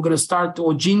value. And we're going to start,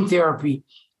 or gene therapy,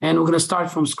 and we're going to start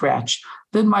from scratch.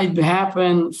 That might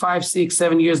happen 5, 6,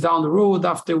 7 years down the road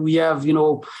after we have,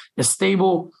 a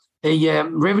stable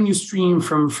revenue stream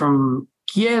from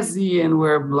Chiesi, and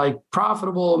we're like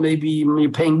profitable, maybe you're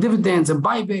paying dividends and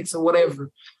buybacks or whatever.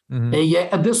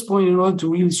 At this point, in order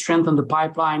to really strengthen the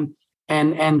pipeline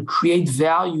and create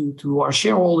value to our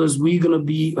shareholders, we're going to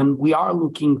be, and we are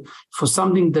looking for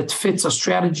something that fits our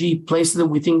strategy, places that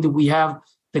we think that we have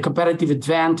the competitive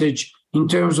advantage in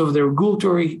terms of the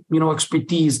regulatory,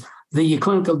 expertise, the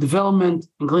clinical development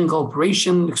and clinical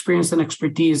operation experience and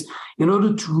expertise, in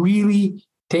order to really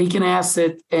take an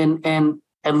asset and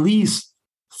at least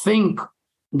think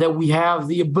that we have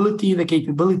the ability, the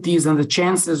capabilities, and the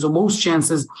chances, or most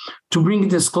chances, to bring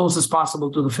it as close as possible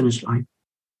to the finish line.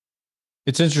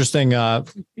 It's interesting.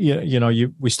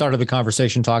 We started the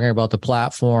conversation talking about the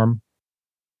platform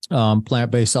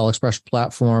plant-based cell expression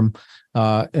platform,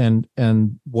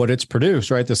 and what it's produced,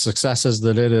 right? The successes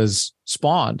that it has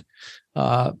spawned.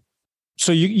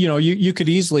 So you could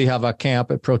easily have a camp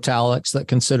at Protalix that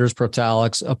considers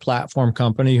Protalix a platform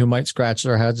company who might scratch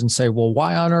their heads and say, well,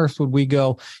 why on earth would we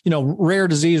go, rare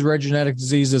disease, rare genetic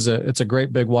disease it's a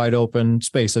great big wide open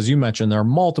space. As you mentioned, there are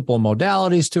multiple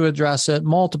modalities to address it,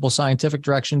 multiple scientific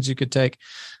directions you could take.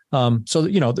 So,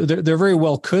 there very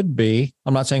well could be,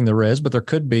 I'm not saying there is, but there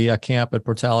could be a camp at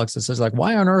Protalix that says like,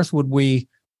 why on earth would we,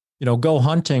 go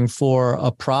hunting for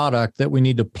a product that we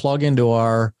need to plug into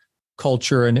our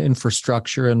culture and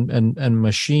infrastructure and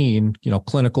machine,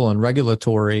 clinical and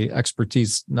regulatory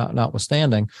expertise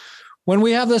notwithstanding, when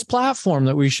we have this platform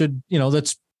that we should,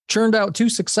 that's churned out two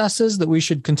successes that we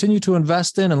should continue to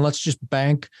invest in, and let's just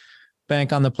bank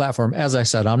on the platform. As I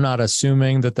said, I'm not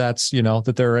assuming that that's,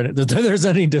 that there's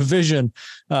any division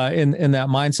in that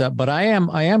mindset, but I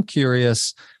am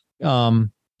curious, when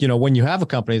you have a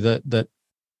company that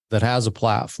has a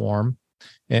platform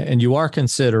and you are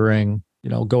considering,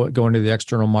 going to the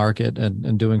external market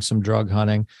and doing some drug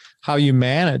hunting, how you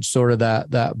manage sort of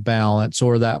that balance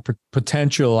or that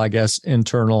potential, I guess,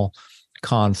 internal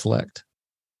conflict.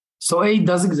 So it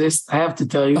does exist. I have to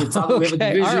tell you, it's not we have a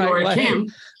division or a camp,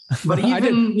 but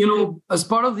even, as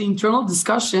part of the internal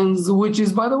discussions, which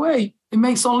is, by the way, it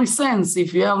makes only sense.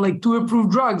 If you have like 2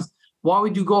 approved drugs, why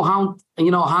would you go hunt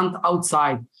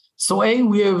outside? So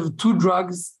we have 2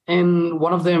 drugs, and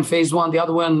one of them phase 1, the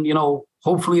other one,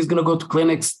 hopefully is going to go to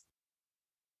clinics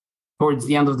towards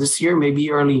the end of this year, maybe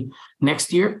early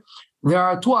next year. There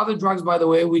are 2 other drugs, by the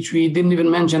way, which we didn't even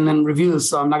mention and reveal,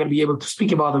 so I'm not going to be able to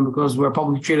speak about them because we're a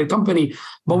publicly traded company,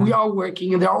 but we are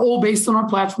working, and they're all based on our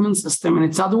platform and system. And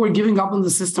it's not that we're giving up on the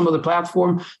system or the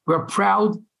platform. We're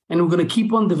proud, and we're going to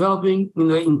keep on developing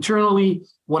internally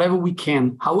whatever we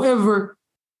can. However,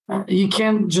 you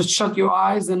can't just shut your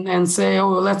eyes and say,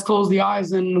 oh, let's close the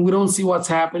eyes and we don't see what's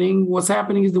happening. What's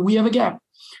happening is that we have a gap.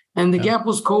 And the gap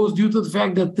was caused due to the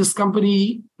fact that this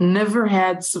company never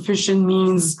had sufficient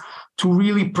means to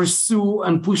really pursue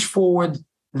and push forward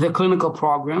the clinical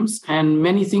programs. And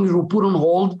many things were put on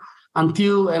hold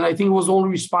until, and I think it was only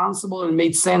responsible and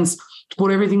made sense to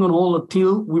put everything on hold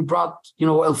until we brought,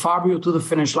 El Fabio to the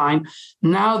finish line.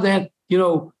 Now that,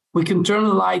 we can turn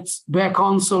the lights back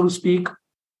on, so to speak,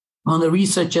 on the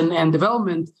research and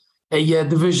development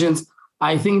divisions,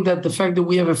 I think that the fact that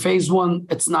we have a phase 1,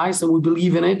 it's nice and we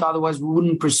believe in it. Otherwise, we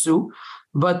wouldn't pursue.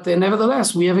 But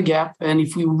nevertheless, we have a gap. And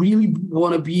if we really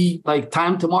want to be like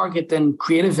time to market and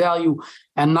create a value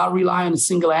and not rely on a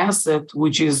single asset,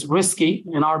 which is risky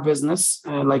in our business,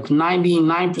 like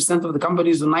 99% of the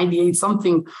companies or 98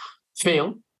 something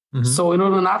fail. Mm-hmm. So in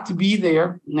order not to be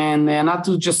there and not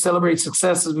to just celebrate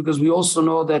successes, because we also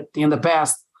know that in the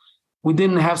past, we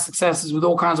didn't have successes with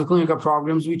all kinds of clinical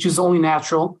programs, which is only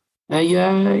natural.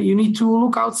 You need to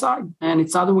look outside. And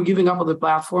it's not that we're giving up on the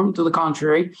platform, to the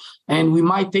contrary. And we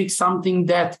might take something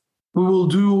that we will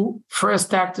do.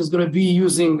 First act is going to be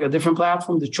using a different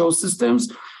platform, the CHO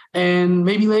systems. And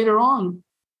maybe later on,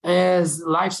 as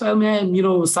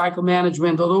lifestyle cycle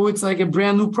management, although it's like a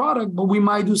brand new product, but we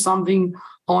might do something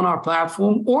on our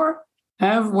platform or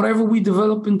have whatever we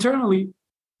develop internally.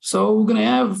 So we're going to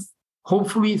have,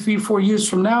 hopefully 3-4 years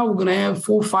from now, we're going to have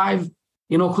 4 or 5,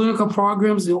 clinical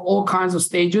programs in all kinds of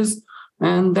stages.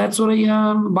 And that's what a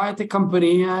biotech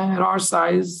company at our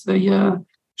size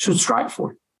should strive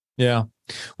for. Yeah.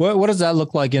 What does that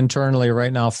look like internally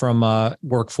right now from a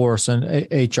workforce and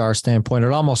HR standpoint?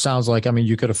 It almost sounds like,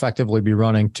 you could effectively be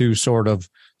running 2 sort of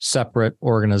separate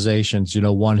organizations,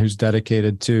 one who's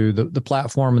dedicated to the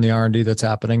platform and the R&D that's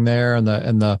happening there and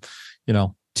the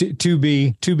to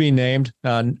be named,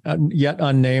 yet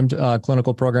unnamed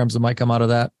clinical programs that might come out of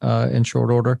that in short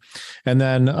order. And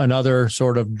then another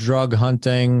sort of drug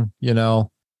hunting,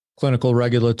 clinical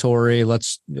regulatory,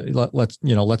 let's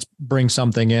bring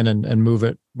something in and move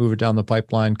it down the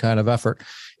pipeline kind of effort.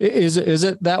 Is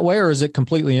it that way, or is it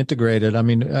completely integrated?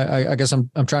 I guess I'm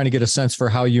trying to get a sense for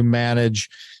how you manage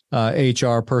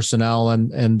HR personnel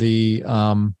and the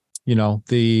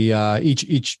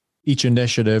each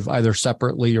initiative either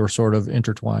separately or sort of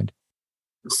intertwined.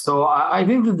 So I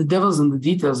think that the devil's in the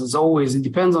details as always. It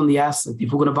depends on the asset.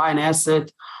 If we're going to buy an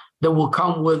asset that will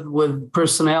come with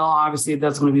personnel, obviously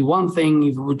that's going to be one thing.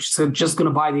 If we're just going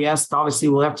to buy the asset, obviously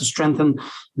we'll have to strengthen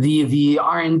the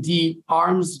R&D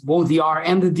arms, both the R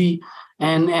and the D,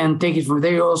 and take it from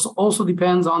there. It also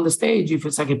depends on the stage. If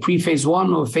it's like a pre-phase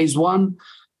 1 or phase 1,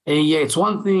 it's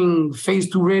one thing. Phase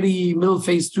 2 ready, middle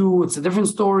phase 2, it's a different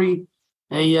story.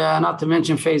 Not to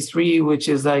mention phase 3, which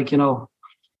is like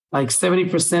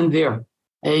 70% there.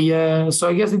 So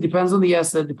I guess it depends on the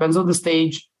asset, depends on the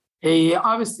stage.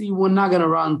 Obviously, we're not going to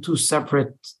run two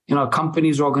separate,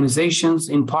 companies or organizations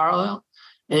in parallel.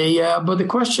 But the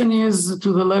question is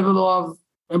to the level of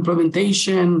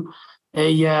implementation.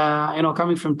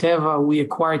 Coming from Teva, we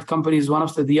acquired companies one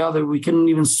after the other. We couldn't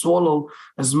even swallow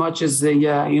as much as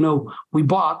we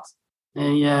bought.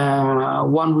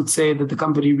 One would say that the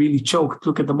company really choked.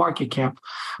 Look at the market cap.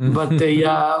 But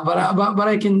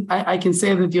I can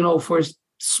say that for a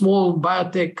small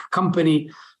biotech company,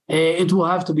 it will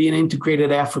have to be an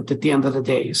integrated effort at the end of the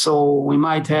day. So we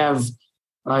might have,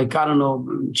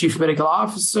 chief medical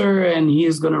officer, and he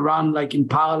is going to run in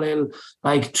parallel,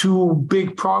 two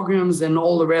big programs, and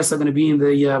all the rest are going to be in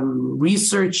the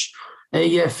research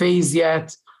phase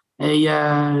yet. At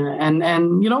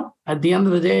the end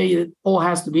of the day, it all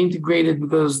has to be integrated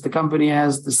because the company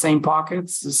has the same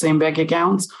pockets, the same bank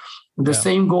accounts, the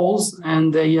same goals,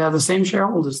 and the same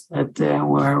shareholders that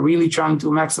we're really trying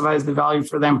to maximize the value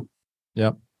for them.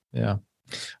 Yep. Yeah.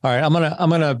 All right. I'm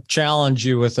gonna challenge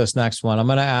you with this next one. I'm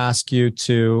gonna ask you a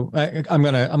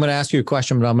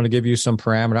question, but I'm gonna give you some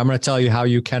parameter. I'm gonna tell you how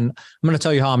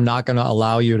I'm not gonna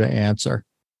allow you to answer.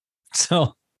 I'm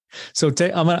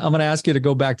gonna ask you to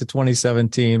go back to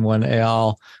 2017 when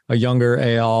Eyal, a younger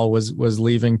Eyal, was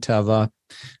leaving Teva,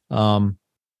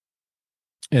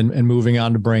 and moving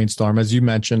on to Brainstorm. As you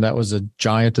mentioned, that was a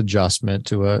giant adjustment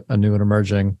to a new and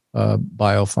emerging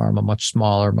biopharma, much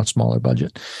smaller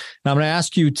budget. Now I'm going to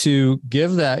ask you to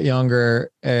give that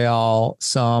younger Eyal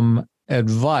some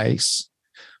advice,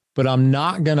 but I'm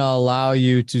not going to allow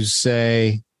you to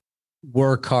say,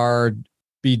 work hard,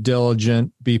 be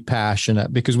diligent, be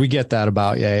passionate, because we get that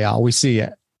about you, Eyal. We see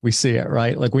it,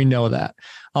 right? We know that.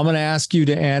 I'm going to ask you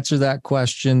to answer that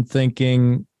question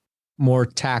thinking more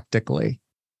tactically,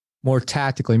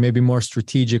 maybe more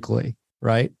strategically,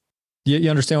 right? You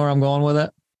understand where I'm going with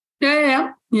it?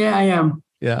 Yeah, I am.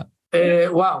 Yeah.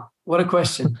 Wow, what a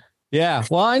question. Yeah.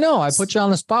 Well, I know I put you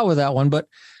on the spot with that one, but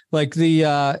I think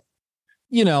the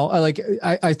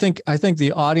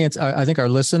audience, I think our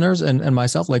listeners and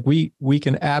myself, we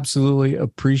can absolutely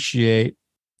appreciate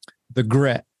the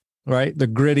grit, right? The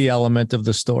gritty element of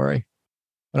the story.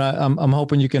 But I'm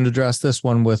hoping you can address this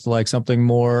one with something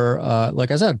more,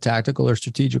 like I said, tactical or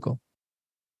strategic.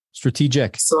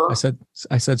 So,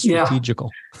 I said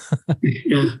strategical.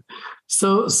 Yeah.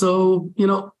 So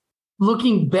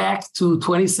looking back to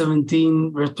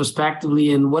 2017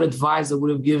 retrospectively, and what advice I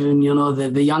would have given,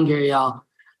 the younger Eyal,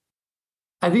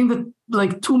 I think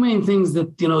that two main things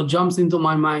that jumps into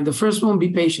my mind. The first one,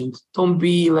 be patient. Don't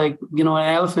be an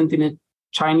elephant in a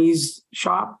Chinese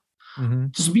shop. Mm-hmm.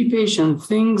 Just be patient.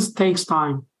 Things takes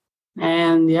time,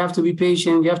 and you have to be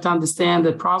patient. You have to understand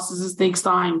that processes takes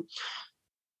time.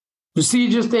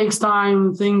 Procedures takes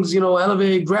time. Things,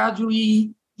 elevate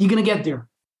gradually. You're going to get there.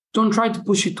 Don't try to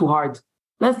push it too hard.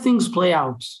 Let things play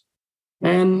out.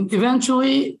 And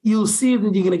eventually you'll see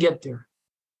that you're going to get there,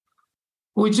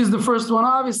 which is the first one.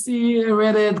 Obviously, I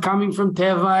read it coming from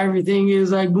Teva. Everything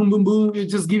is boom, boom, boom. You're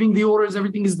just giving the orders.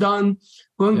 Everything is done.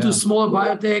 Going to a smaller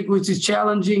biotech, which is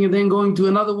challenging, and then going to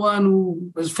another one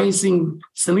who is facing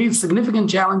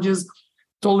significant challenges.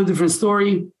 Totally different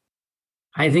story.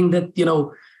 I think that,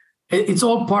 it's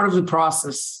all part of the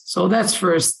process. So that's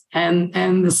first.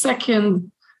 And the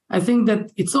second, I think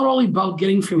that it's not only about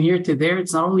getting from here to there.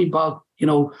 It's not only about,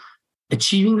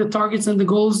 achieving the targets and the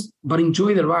goals, but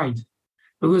enjoy the ride.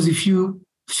 Because if you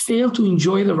fail to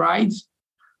enjoy the ride,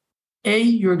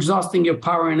 you're exhausting your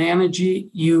power and energy.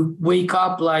 You wake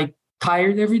up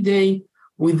tired every day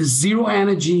with zero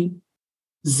energy,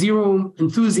 zero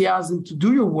enthusiasm to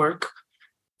do your work.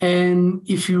 And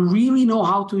if you really know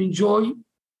how to enjoy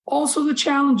also the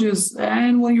challenges,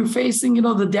 and when you're facing, the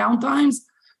downtimes,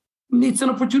 it's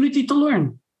an opportunity to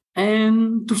learn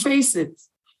and to face it.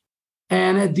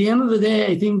 And at the end of the day,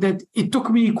 I think that it took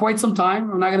me quite some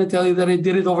time. I'm not going to tell you that I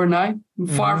did it overnight. I'm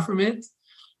far from it.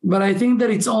 But I think that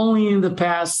it's only in the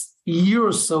past year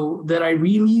or so that I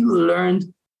really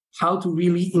learned how to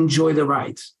really enjoy the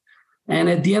ride. And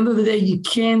at the end of the day, you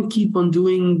can't keep on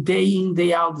doing day in,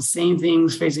 day out the same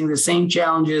things, facing the same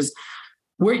challenges,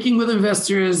 working with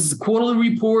investors, quarterly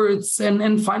reports,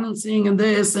 and financing and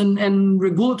this and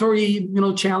regulatory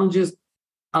challenges,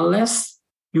 unless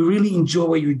you really enjoy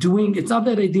what you're doing. It's not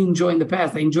that I didn't enjoy in the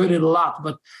past. I enjoyed it a lot,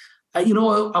 but I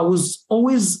was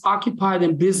always occupied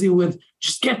and busy with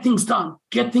just get things done.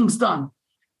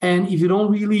 And if you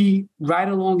don't really ride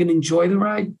along and enjoy the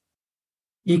ride,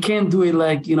 you can't do it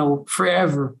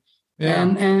forever. Yeah.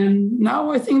 And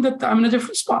now I think that I'm in a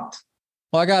different spot.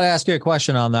 Well, I got to ask you a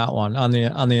question on that one, on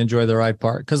the enjoy the ride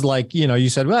part, because you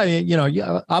said, well,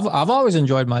 yeah, I've always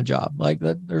enjoyed my job. Like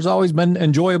that, there's always been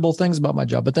enjoyable things about my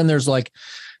job, but then there's a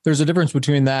difference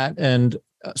between that and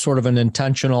sort of an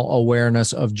intentional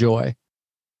awareness of joy,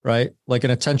 right? Like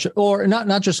an attention, or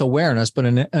not just awareness, but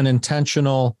an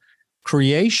intentional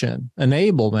creation,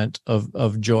 enablement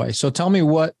of joy. So tell me,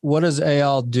 what does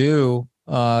Eyal do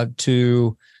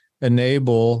to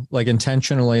enable, like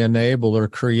intentionally enable or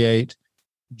create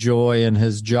joy in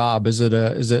his job? Is it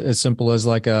as simple as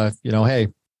like hey,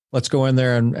 let's go in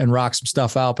there and rock some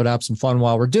stuff out, but have some fun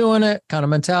while we're doing it kind of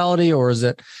mentality? Or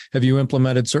have you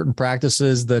implemented certain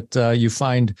practices that you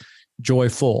find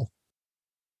joyful?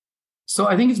 So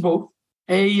I think it's both.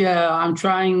 I'm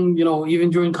trying, even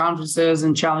during conferences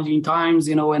and challenging times,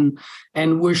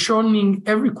 and we're shortening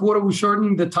every quarter, we're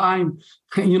shortening the time,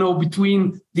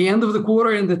 between the end of the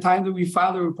quarter and the time that we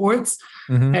file the reports.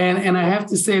 Mm-hmm. And I have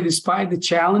to say, despite the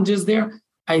challenges there,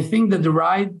 I think that the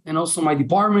ride and also my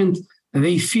department,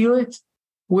 they feel it.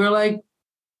 We're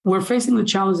facing the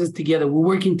challenges together. We're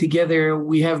working together.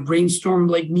 We have brainstorm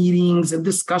meetings and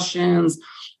discussions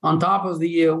on top of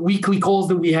the weekly calls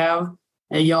that we have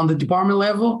on the department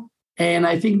level. And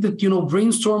I think that,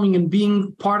 brainstorming and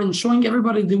being part and showing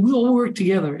everybody that we all work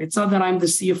together. It's not that I'm the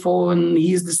CFO and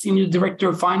he's the senior director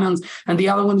of finance and the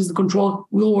other one is the control.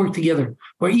 We all work together.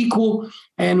 We're equal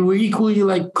and we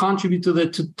equally contribute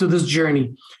to this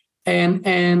journey.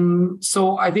 And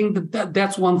so I think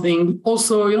that's one thing.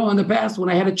 Also, in the past, when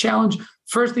I had a challenge,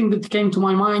 first thing that came to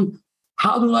my mind,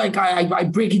 how do I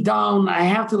break it down? I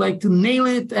have to nail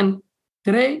it. And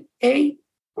today, okay,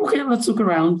 let's look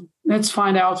around. Let's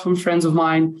find out from friends of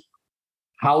mine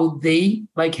how they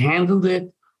handled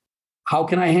it. How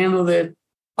can I handle it?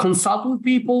 Consult with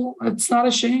people. It's not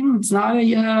a shame. It's not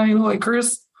a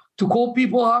curse to call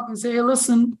people up and say, hey,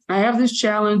 listen, I have this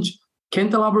challenge.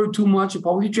 Can't elaborate too much. A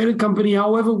publicly traded company.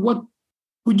 However, what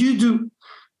would you do?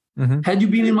 Mm-hmm. Had you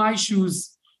been in my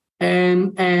shoes?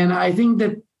 And I think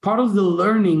that part of the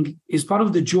learning is part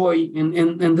of the joy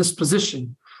in this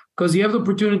position. Because you have the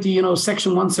opportunity,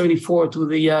 Section 174 to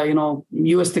the,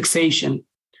 U.S. taxation.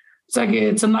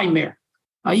 It's a nightmare.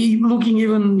 Looking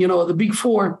even, the big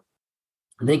four,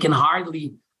 they can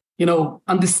hardly,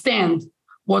 understand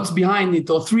what's behind it,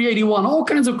 or 381, all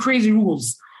kinds of crazy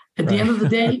rules. At the end of the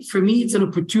day, for me, it's an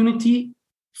opportunity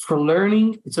for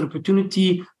learning. It's an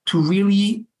opportunity to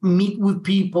really meet with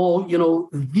people,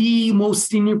 the most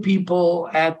senior people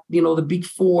at, the big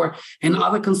four and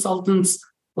other consultants,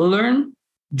 learn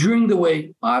during the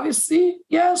way. Obviously,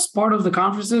 yes, part of the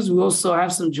conferences, we also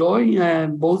have some joy,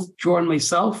 both Joe and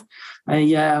myself.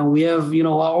 We have,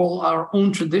 our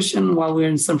own tradition while we're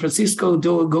in San Francisco,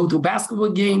 go to a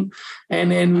basketball game and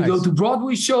we go to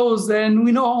Broadway shows, and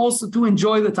we know also to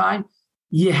enjoy the time.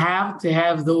 You have to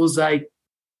have those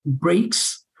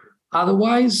breaks.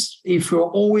 Otherwise, if you're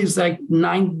always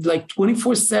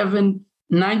 24/7,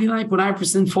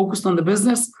 99.9% focused on the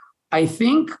business, I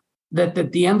think that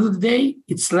at the end of the day,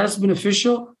 it's less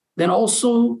beneficial than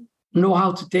also know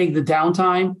how to take the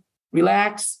downtime,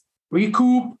 relax,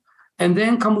 recoup, and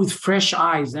then come with fresh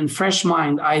eyes and fresh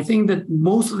mind. I think that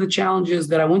most of the challenges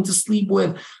that I went to sleep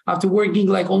with after working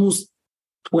almost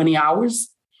 20 hours,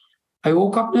 I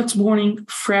woke up next morning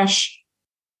fresh.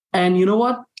 And you know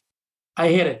what? I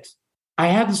hit it. I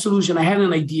had the solution. I had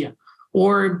an idea.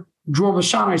 Or Dror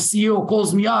Bashan, our CEO,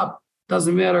 calls me up.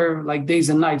 Doesn't matter days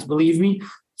and nights, believe me.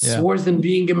 It's worse than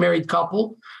being a married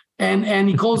couple. And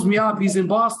he calls me up. He's in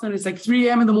Boston. It's 3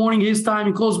 a.m. in the morning, his time.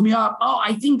 He calls me up. Oh,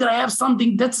 I think that I have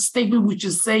something. That's a statement we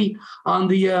should say on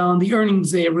the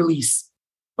earnings release.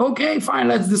 Okay, fine.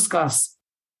 Let's discuss.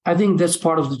 I think that's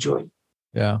part of the joy.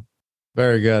 Yeah,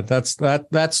 very good. That's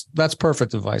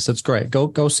perfect advice. That's great.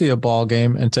 Go see a ball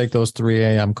game and take those 3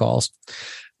 a.m. calls.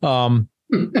 We're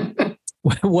going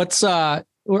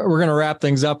to wrap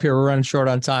things up here. We're running short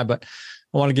on time, but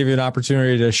I want to give you an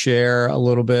opportunity to share a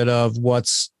little bit of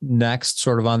what's next,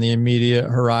 sort of on the immediate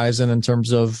horizon in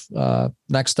terms of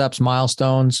next steps,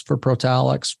 milestones for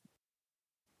Protalix.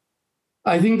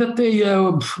 I think that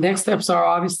the next steps are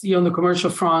obviously on the commercial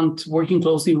front, working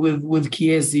closely with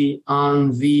Chiesi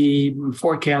on the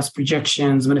forecast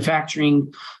projections,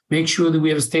 manufacturing, make sure that we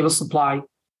have a stable supply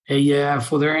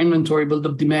for their inventory, build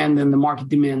up demand and the market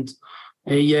demand.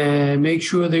 Make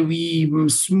sure that we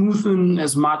smoothen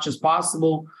as much as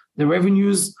possible the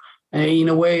revenues in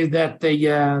a way that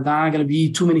there are not going to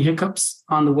be too many hiccups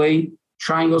on the way.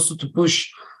 Trying also to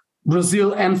push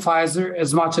Brazil and Pfizer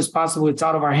as much as possible. It's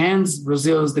out of our hands.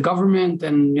 Brazil is the government,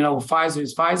 and Pfizer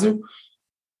is Pfizer.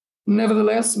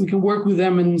 Nevertheless, we can work with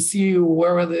them and see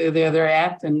where they're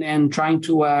at, and trying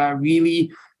to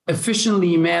really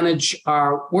efficiently manage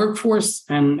our workforce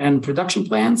and production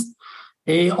plans.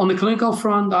 On the clinical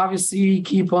front, obviously,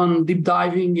 keep on deep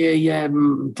diving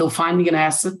till finding an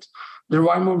asset, the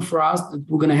right one for us that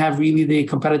we're going to have really the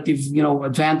competitive,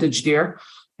 advantage there,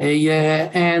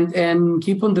 and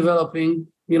keep on developing,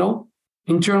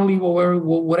 internally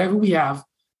whatever we have.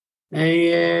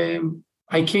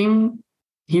 I came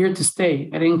here to stay.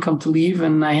 I didn't come to leave,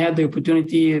 and I had the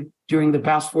opportunity during the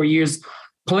past 4 years,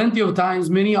 plenty of times,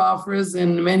 many offers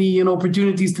and many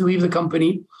opportunities to leave the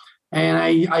company.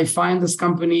 And I find this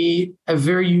company a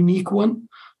very unique one,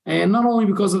 and not only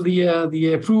because of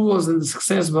the approvals and the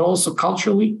success, but also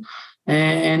culturally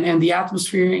and the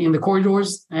atmosphere in the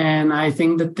corridors. And I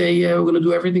think that we're going to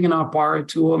do everything in our power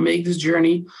to make this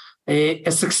journey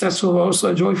a successful,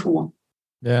 also a joyful one.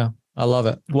 Yeah, I love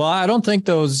it. Well, I don't think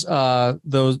those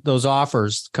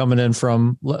offers coming in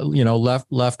from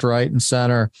left, right, and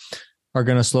center are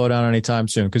going to slow down anytime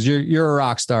soon, because you're a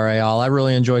rock star, Eyal. I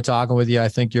really enjoy talking with you. I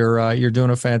think you're doing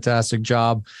a fantastic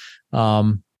job.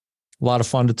 A lot of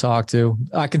fun to talk to.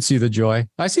 I can see the joy.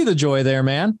 I see the joy there,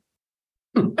 man.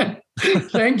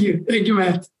 Thank you,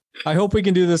 Matt. I hope we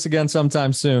can do this again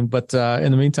sometime soon. But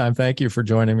in the meantime, thank you for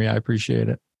joining me. I appreciate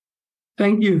it.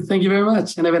 Thank you very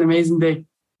much, and have an amazing day.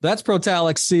 That's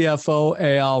Protalix CFO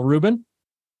Eyal Rubin.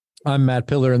 I'm Matt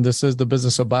Pillar, and this is The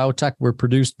Business of Biotech. We're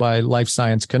produced by Life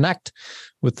Science Connect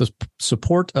with the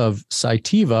support of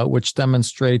Cytiva, which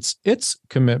demonstrates its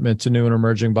commitment to new and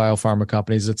emerging biopharma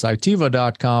companies. It's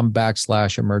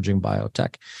cytiva.com/emerging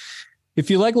biotech. If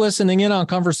you like listening in on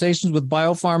conversations with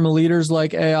biopharma leaders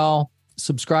like Eyal,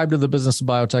 subscribe to the Business of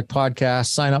Biotech podcast,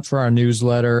 sign up for our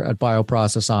newsletter at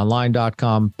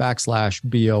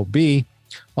bioprocessonline.com/BOB.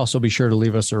 Also, be sure to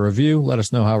leave us a review. Let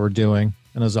us know how we're doing.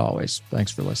 And as always, thanks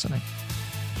for listening.